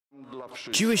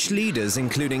Jewish leaders,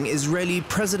 including Israeli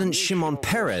President Shimon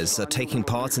Peres, are taking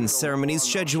part in ceremonies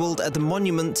scheduled at the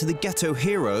monument to the Ghetto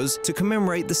Heroes to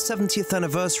commemorate the 70th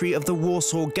anniversary of the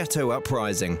Warsaw Ghetto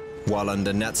Uprising. While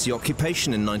under Nazi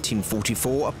occupation in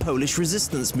 1944, a Polish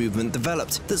resistance movement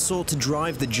developed that sought to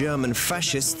drive the German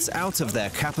fascists out of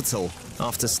their capital.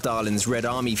 After Stalin's Red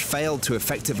Army failed to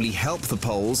effectively help the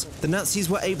Poles, the Nazis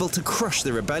were able to crush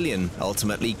the rebellion,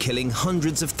 ultimately killing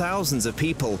hundreds of thousands of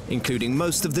people, including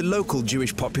most of the local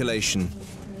Jewish population.